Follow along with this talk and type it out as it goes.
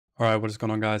Alright, what is going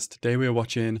on, guys? Today we are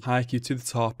watching Haikyuu to the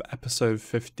Top, episode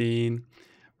 15.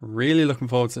 Really looking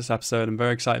forward to this episode. I'm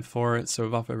very excited for it, so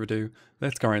without further ado,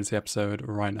 let's go right into the episode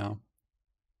right now.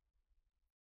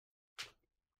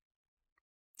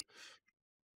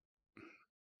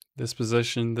 This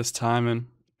position, this timing,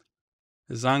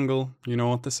 this angle, you know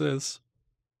what this is.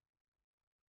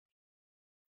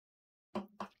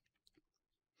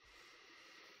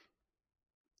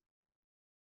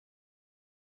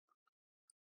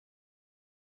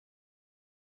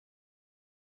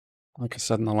 Like I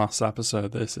said in the last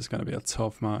episode, this is going to be a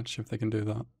tough match if they can do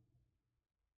that.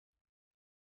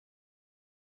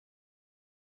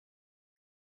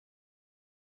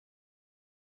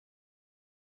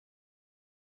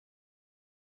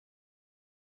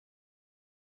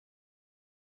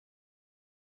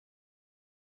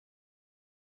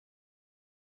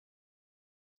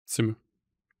 Sumu.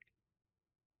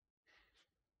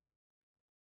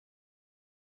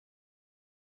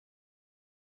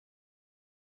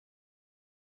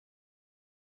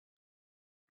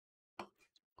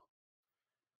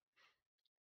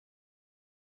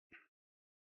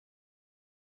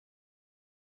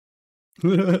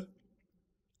 It's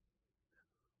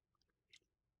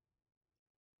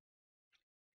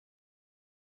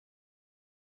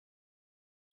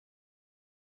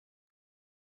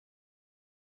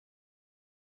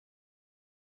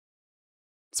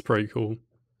pretty cool.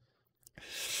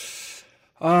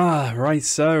 Right,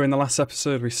 so in the last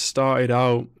episode we started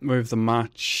out with the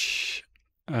match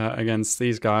against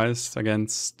these guys,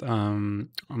 against, I can't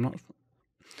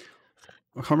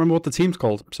remember what the team's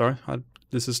called, sorry.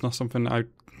 This is not something I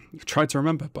tried to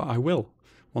remember, but I will,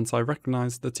 once I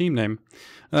recognise the team name.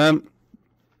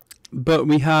 But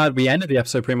we ended the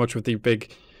episode pretty much with the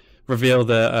big reveal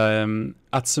that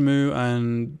Atsumu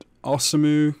and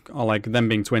Osamu, or like them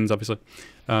being twins obviously,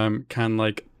 can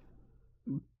like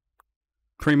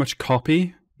pretty much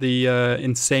copy the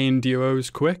insane duos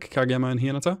quick, Kageyama and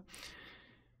Hinata.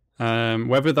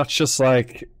 Whether that's just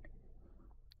like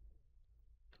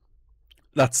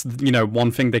that's, you know, one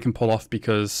thing they can pull off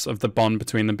because of the bond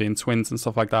between them being twins and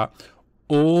stuff like that,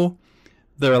 or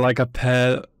they're like a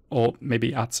pair, or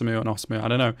maybe Atsumu and Osamu, I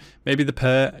don't know, maybe the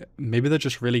pair, maybe they're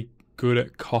just really good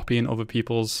at copying other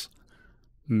people's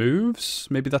moves,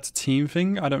 maybe that's a team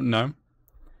thing, I don't know.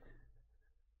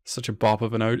 Such a bop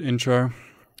of an intro.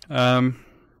 But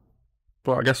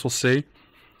I guess we'll see.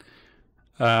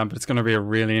 But it's going to be a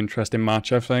really interesting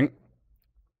match, I think.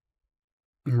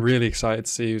 I'm really excited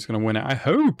to see who's going to win it. I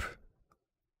hope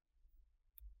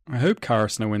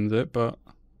Karasuno wins it, but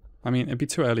I mean, it'd be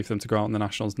too early for them to go out in the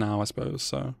Nationals now, I suppose,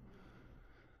 so.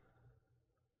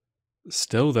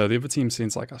 Still, though, the other team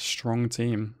seems like a strong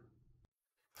team.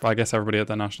 But I guess everybody at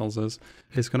the Nationals is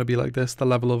going to be like this. The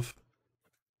level of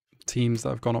teams that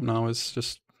have gone up now is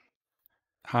just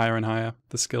higher and higher,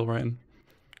 the skill rating.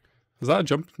 Was that a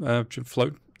jump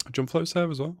float serve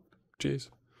as well? Jeez.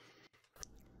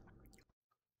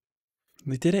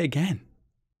 They did it again.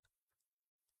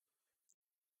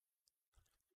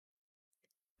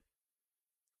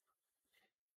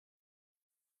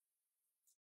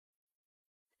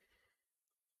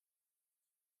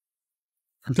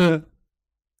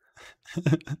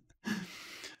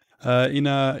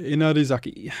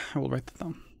 Inarizaki. I will write that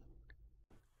down.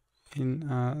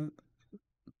 Inazaki.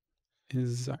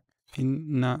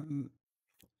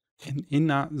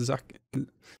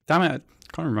 Damn it, I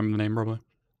can't remember the name probably.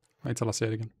 Wait till I say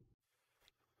it again.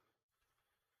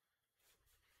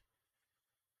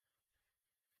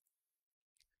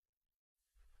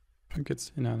 I think it's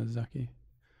Inarizaki.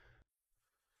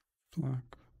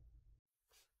 Black.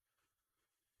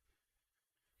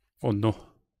 Oh no.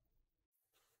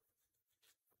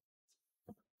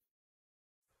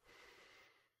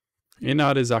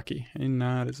 Inarizaki.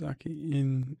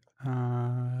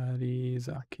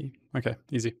 Okay,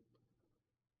 easy.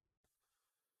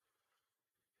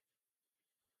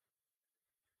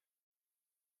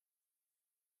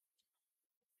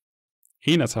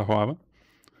 Hinata, however.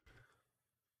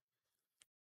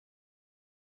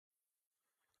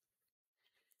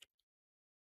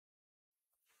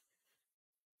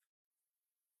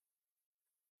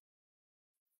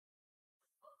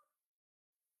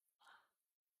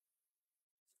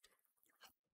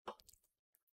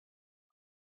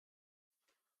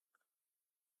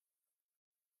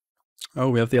 Oh,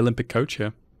 we have the Olympic coach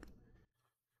here.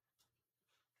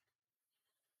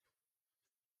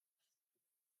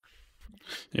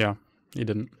 Yeah, he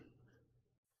didn't.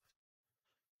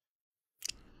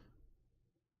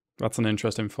 That's an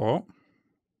interesting thought.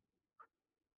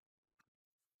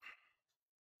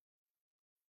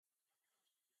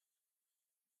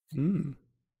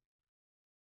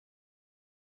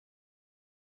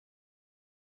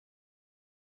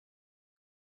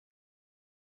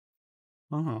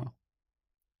 Oh,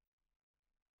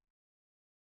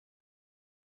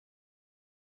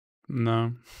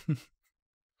 no.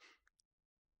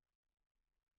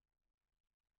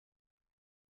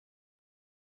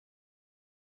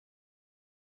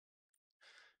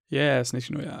 Yeah, it's nicht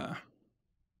nur, yeah.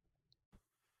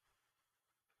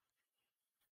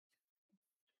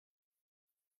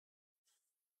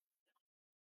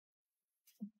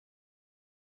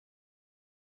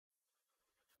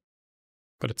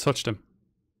 But it touched him.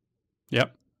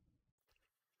 Yep.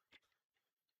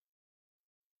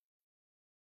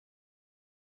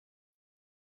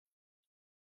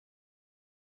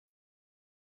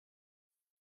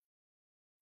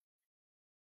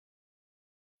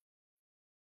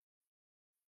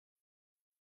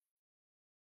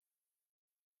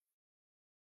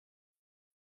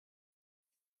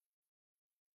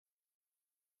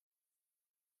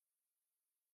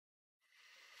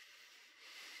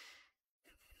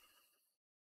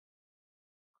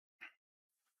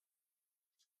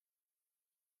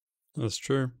 That's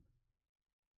true.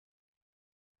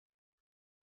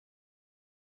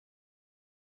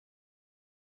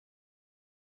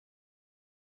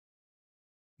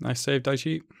 Nice save,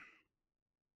 Daichi.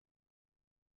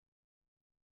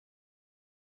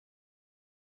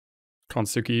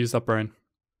 Konsuki, use that brain.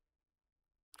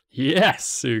 Yes,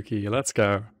 Suki, let's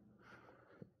go.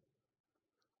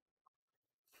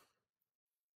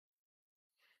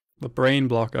 The brain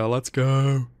blocker, let's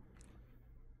go.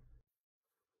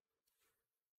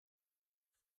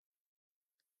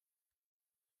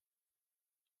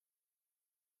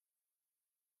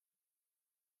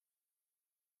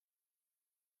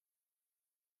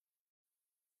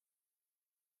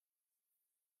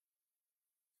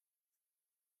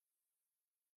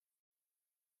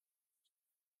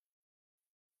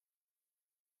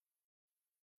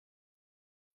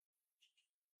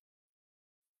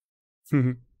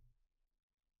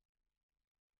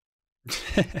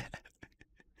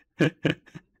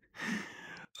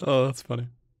 Oh, that's funny.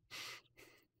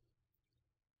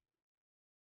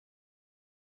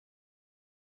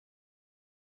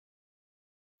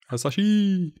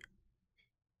 Asashi.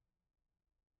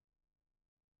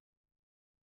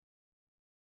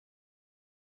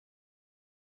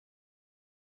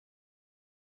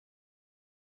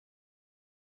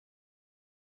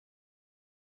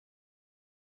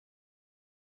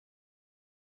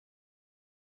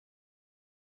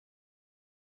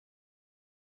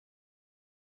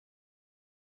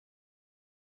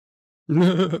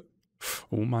 Oh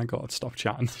my god, stop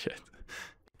chatting shit.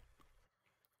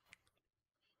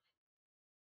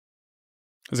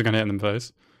 Is it gonna hit in the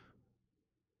face?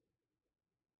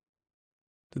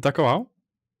 Did that go out?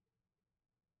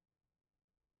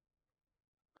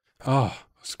 Oh,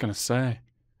 I was gonna say.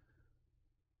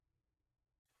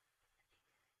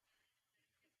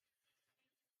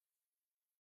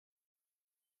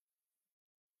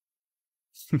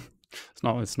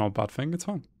 It's not a bad thing, it's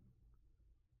fine.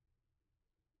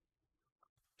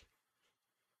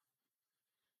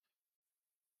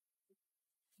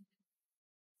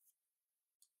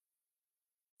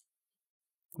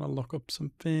 I'm gonna look up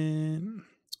something.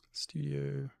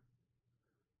 Studio.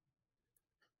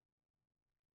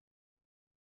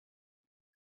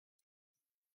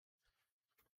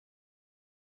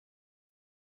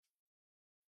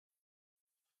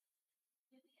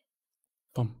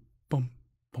 Bum, bum,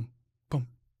 bum, bum,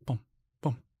 bum,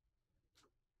 bum.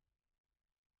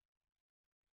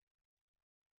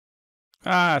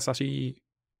 Ah, Sashi.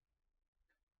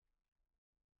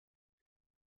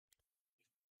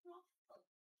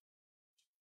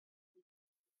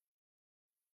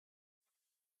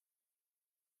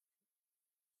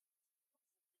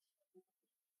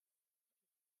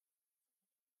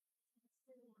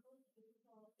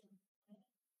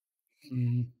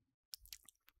 Mm.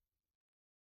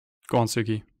 Go on,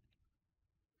 Suki.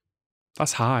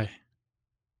 That's high.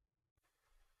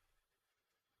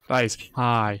 That is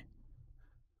high.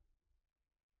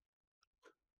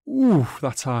 Ooh,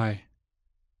 that's high.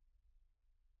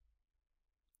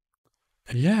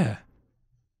 Yeah.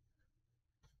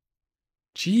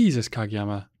 Jesus,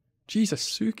 Kageyama. Jesus,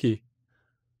 Suki.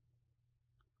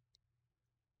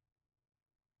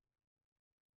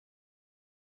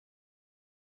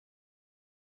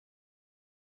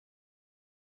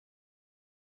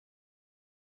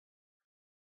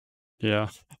 Yeah.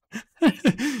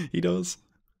 He does.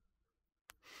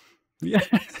 Yeah.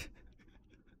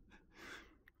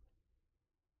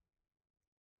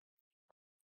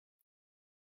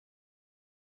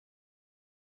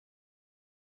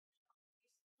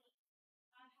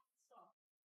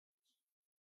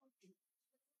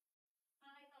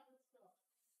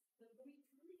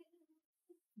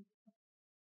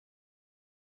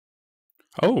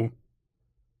 Oh,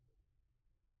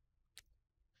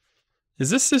 is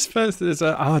this his first?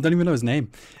 I don't even know his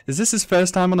name. Is this his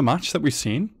first time on a match that we've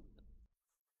seen?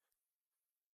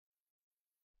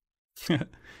 They're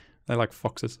like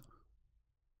foxes.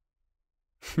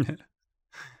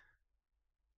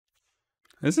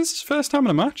 Is this his first time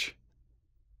in a match?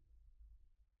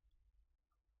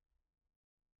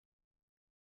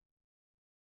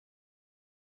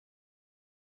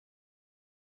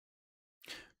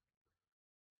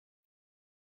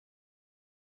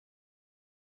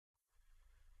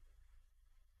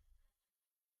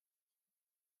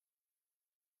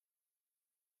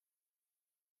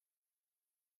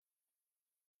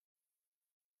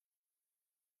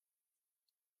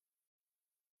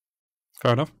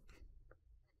 Fair enough.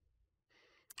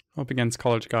 Up against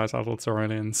college guys, adults, or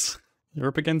aliens. You're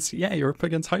up against, yeah, you're up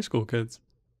against high school kids.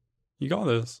 You got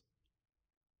this.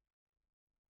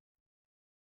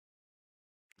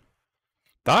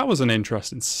 That was an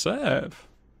interesting serve.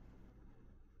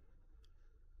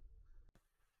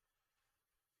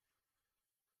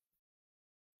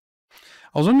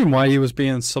 I was wondering why he was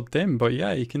being subbed in, but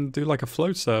yeah, he can do like a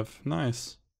float serve.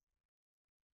 Nice.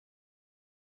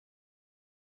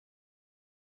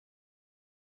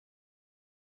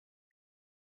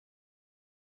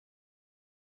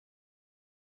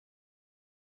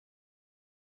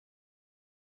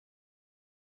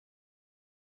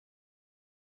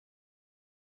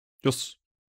 Just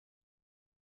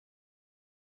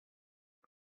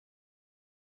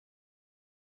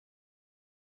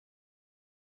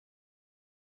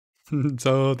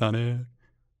so done it.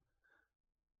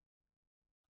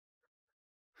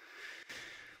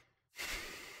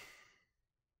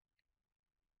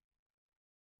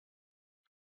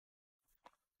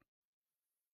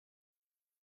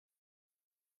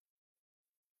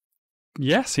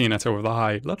 Yes, Hinata with the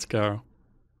height. Let's go.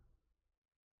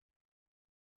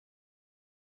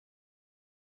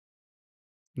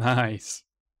 Nice.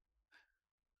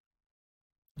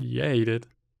 Yeah, he did.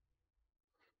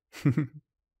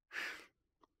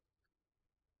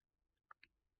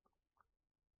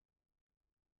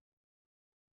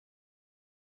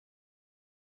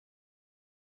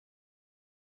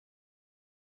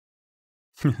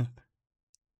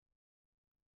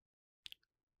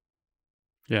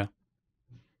 Yeah.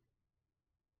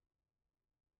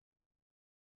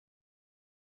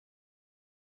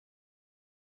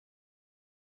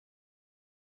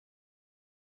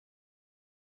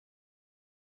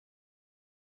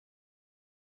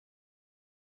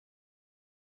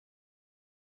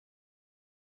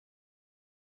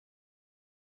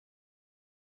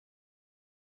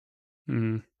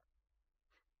 Mm,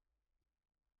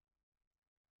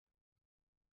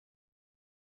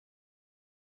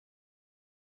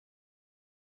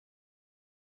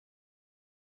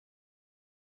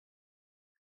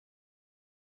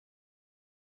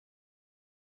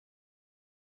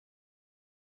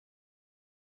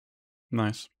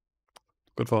 nice.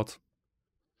 Good thoughts.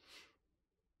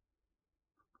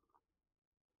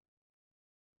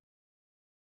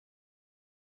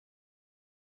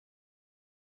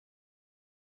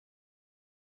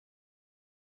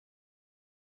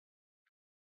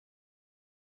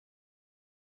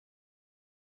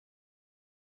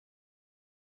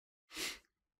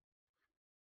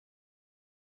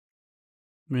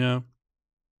 Yeah,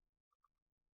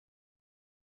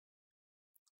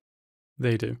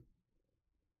 they do.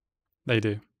 They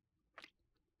do.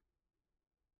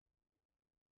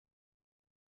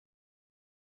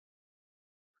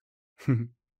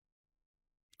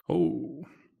 Oh,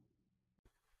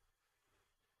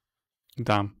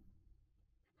 damn.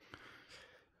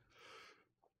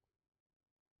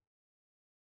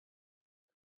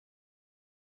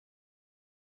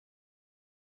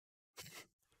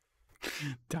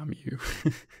 Damn you.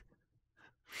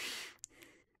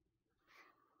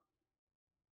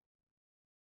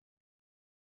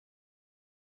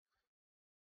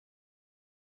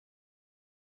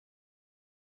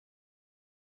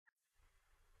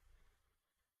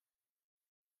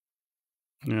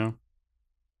 Yeah.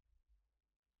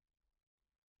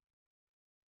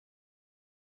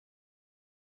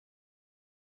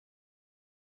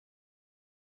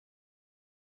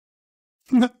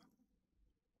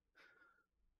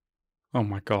 Oh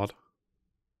my god.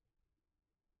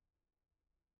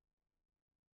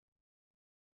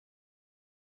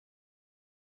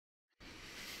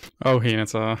 Oh,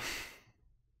 Hinata.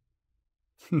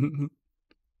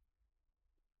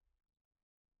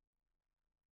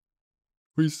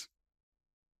 Who's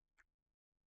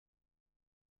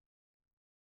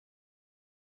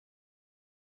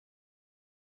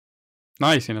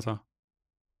nice, Hinata.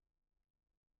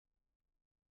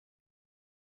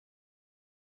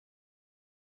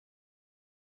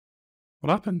 What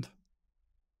happened?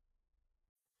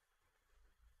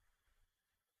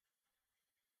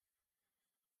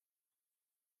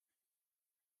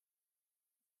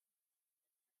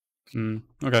 Hmm.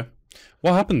 Okay.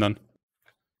 What happened then?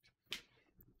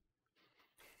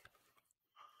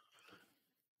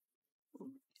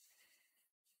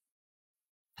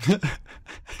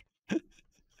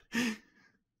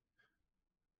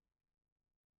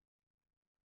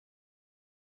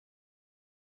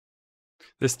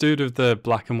 This dude with the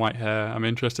black and white hair, I'm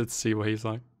interested to see what he's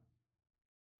like.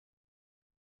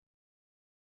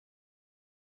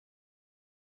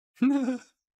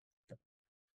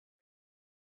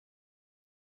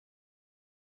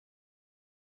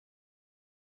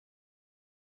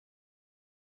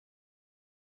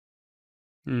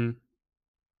 Hmm.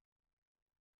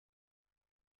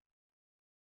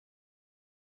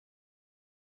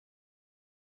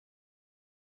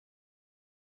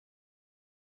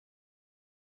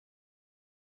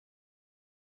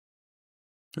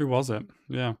 Who was it?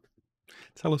 Yeah.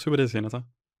 Tell us who it is, Hinata.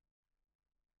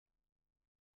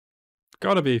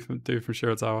 Gotta be from dude from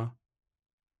Shirozawa.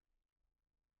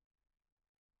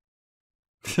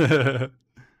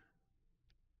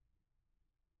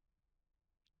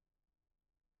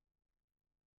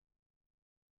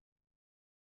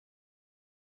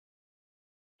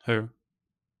 Who?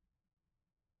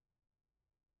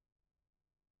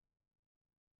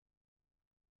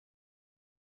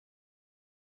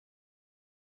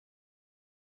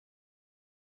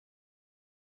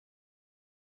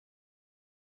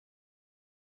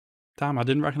 Damn, I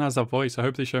didn't recognize that voice. I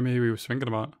hope they show me who he was thinking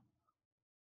about.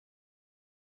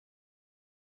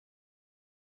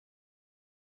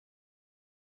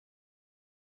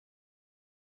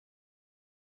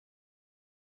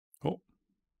 Oh,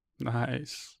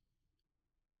 nice.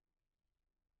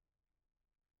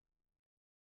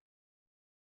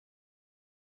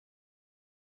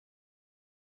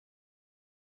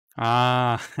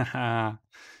 Ah,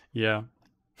 yeah.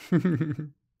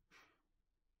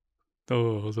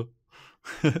 Oh, so-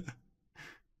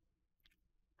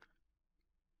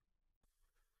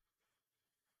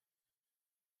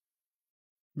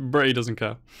 Bray doesn't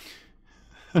care.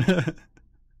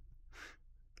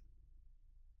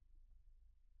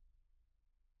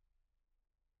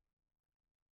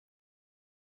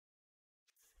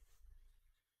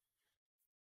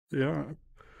 Yeah.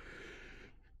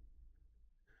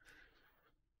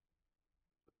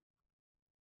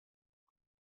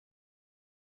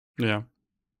 Yeah.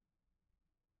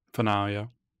 For now, yeah.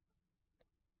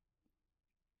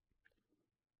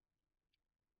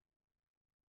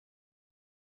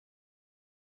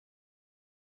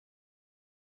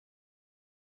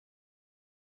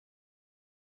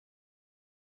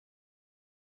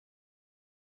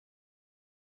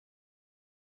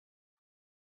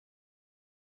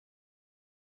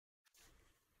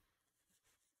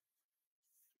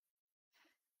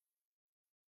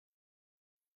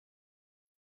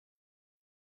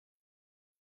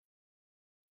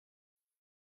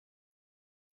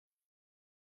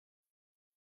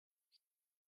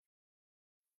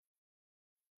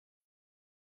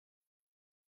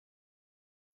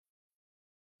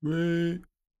 Wait.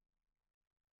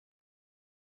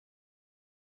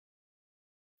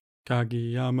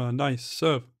 Kageyama, nice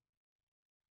serve.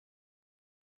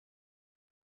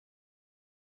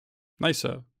 Nice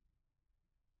serve.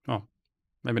 Oh,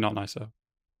 maybe not nice serve,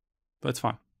 but it's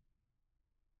fine.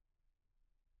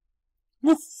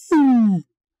 Woohoo!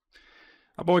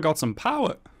 That boy got some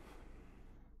power.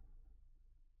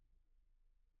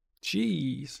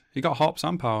 Jeez. He got hops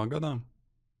and power. Go down.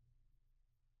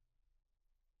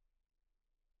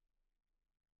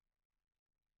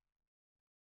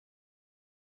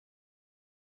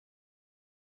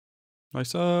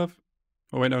 Nice serve.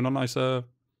 Oh, wait, no, not nice serve.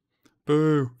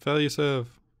 Boo. Failure serve.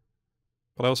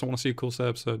 But I also want to see a cool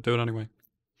serve, so do it anyway.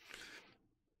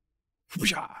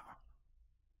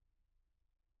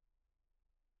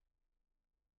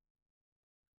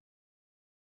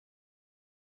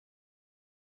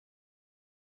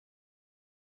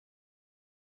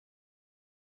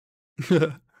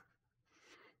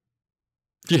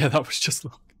 Yeah, that was just.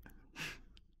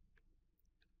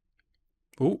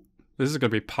 Oh, this is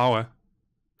going to be power.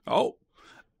 Oh.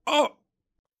 Oh.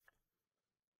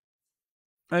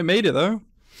 I made it, though.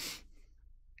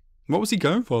 What was he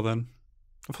going for then?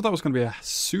 I thought that was going to be a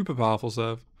super powerful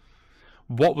serve.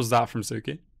 What was that from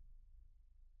Suki?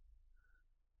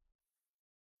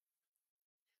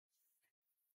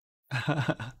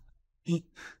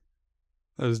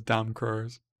 Those damn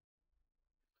crows.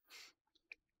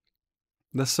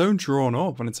 They're so drawn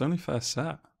up when it's only first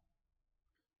set.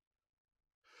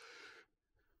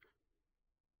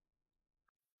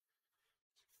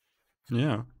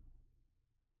 Yeah.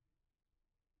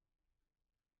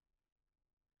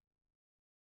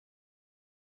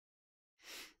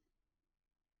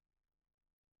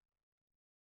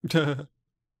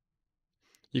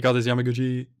 You got this,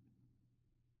 Yamaguchi.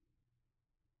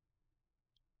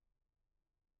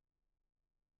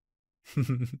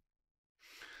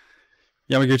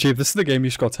 Yamaguchi, if this is the game you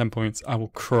score 10 points, I will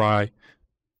cry.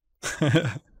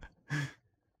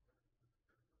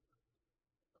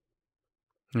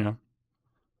 Yeah.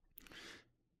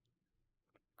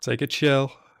 Take a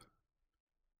chill.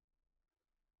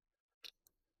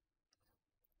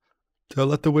 Don't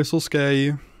let the whistle scare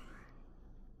you.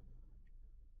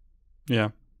 Yeah.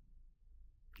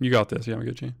 You got this,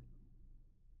 Yamaguchi.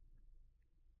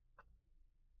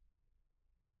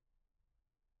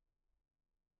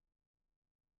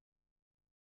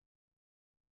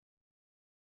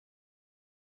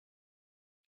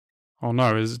 Oh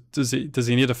no, does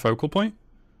he need a focal point?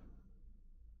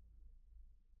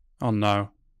 Oh no.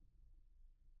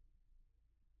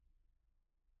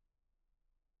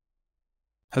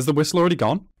 Has the whistle already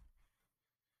gone?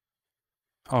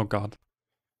 Oh god.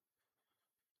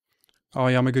 Oh,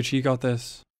 Yamaguchi, you got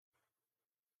this.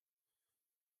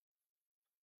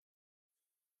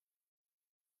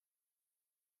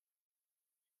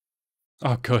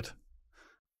 Oh, good.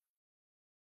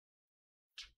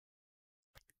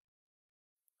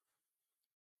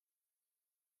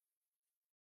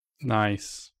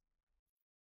 Nice.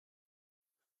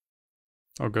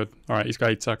 Oh, good. All right, he's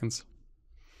got 8 seconds.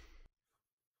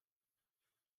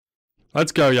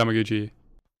 Let's go, Yamaguchi.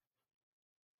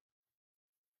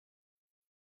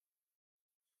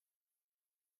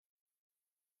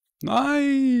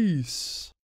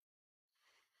 Nice.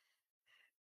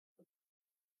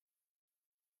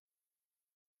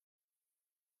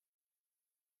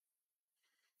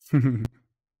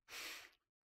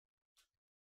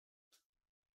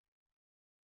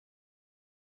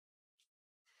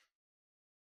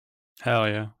 Hell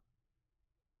yeah.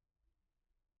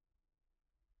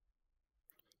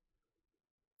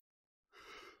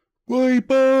 Wait,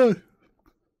 bud.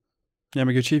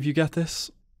 Yamaguchi, if you get this.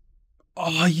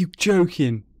 Oh, are you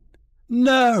joking?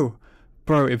 No.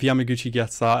 Bro, if Yamaguchi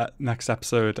gets that next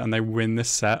episode and they win this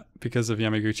set because of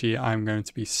Yamaguchi, I'm going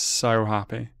to be so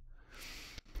happy.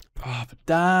 Oh, but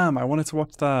damn, I wanted to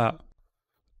watch that.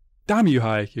 Damn you,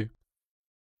 Haikyuu.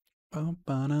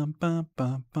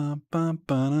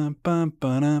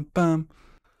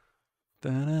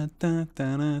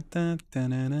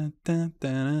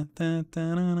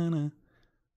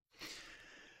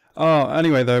 Oh,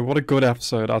 anyway, though, what a good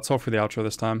episode. I'll talk for the outro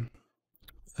this time.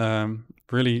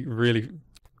 Really, really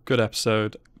good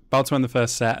episode. About to end the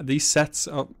first set. These sets,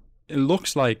 it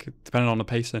looks like, depending on the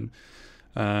pacing,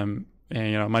 and,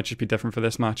 it might just be different for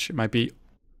this match. It might be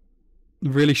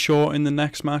really short in the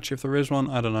next match if there is one.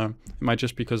 I don't know. It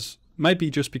might be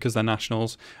just because they're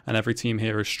nationals and every team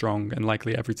here is strong, and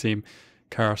likely every team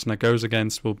Karasna goes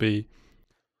against will be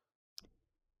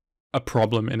a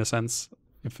problem in a sense,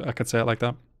 if I could say it like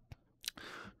that.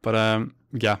 But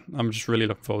yeah, I'm just really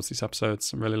looking forward to these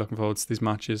episodes. I'm really looking forward to these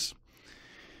matches.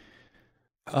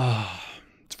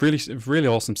 It's really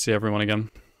awesome to see everyone again.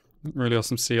 Really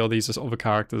awesome to see all these other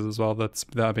characters as well that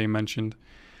are being mentioned.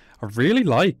 I really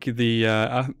like the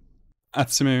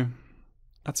Atsumu.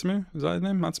 Atsumu? Is that his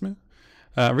name? Atsumu?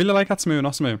 I really like Atsumu and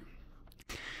Osamu.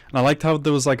 And I liked how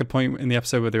there was like a point in the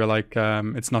episode where they were like,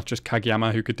 it's not just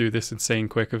Kageyama who could do this insane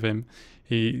quick of him.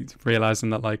 He realizing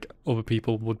that like other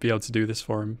people would be able to do this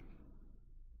for him.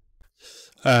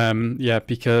 Yeah,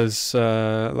 because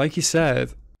like he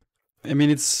said, I mean,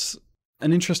 it's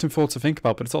an interesting thought to think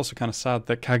about, but it's also kind of sad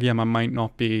that Kageyama might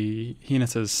not be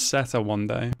Hinata's setter one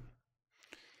day.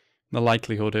 The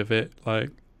likelihood of it, like,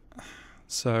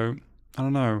 so I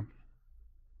don't know.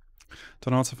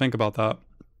 Don't know what to think about that,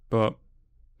 but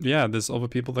yeah, there's other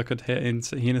people that could hit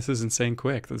into Hinata's insane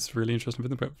quick. That's really interesting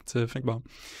to think about.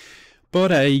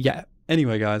 But yeah.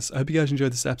 Anyway, guys, I hope you guys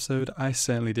enjoyed this episode. I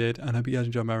certainly did, and I hope you guys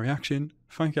enjoyed my reaction.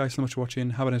 Thank you guys so much for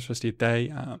watching. Have a nice rest of your day,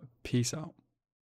 and peace out.